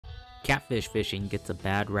Catfish fishing gets a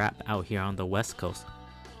bad rap out here on the west coast,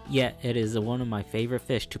 yet it is one of my favorite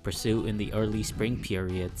fish to pursue in the early spring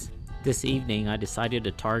periods. This evening I decided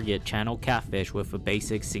to target Channel Catfish with a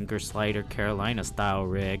basic sinker slider Carolina style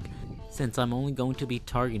rig. Since I'm only going to be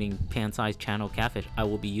targeting pan-sized Channel Catfish, I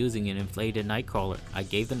will be using an inflated nightcrawler. I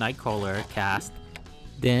gave the nightcrawler a cast.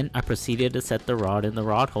 Then I proceeded to set the rod in the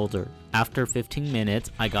rod holder. After 15 minutes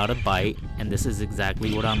I got a bite, and this is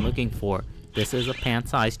exactly what I'm looking for. This is a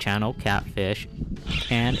pan-sized Channel Catfish,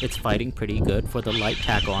 and it's fighting pretty good for the light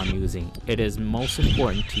tackle I'm using. It is most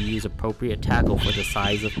important to use appropriate tackle for the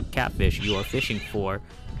size of catfish you are fishing for.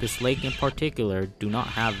 This lake in particular do not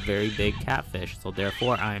have very big catfish, so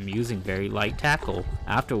therefore I am using very light tackle.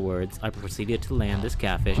 Afterwards, I proceeded to land this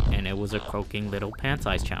catfish, and it was a croaking little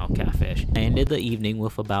pan-sized Channel Catfish. I ended the evening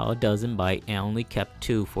with about a dozen bites and only kept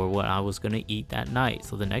 2 for what I was going to eat that night,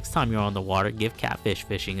 so the next time you're on the water, give catfish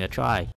fishing a try.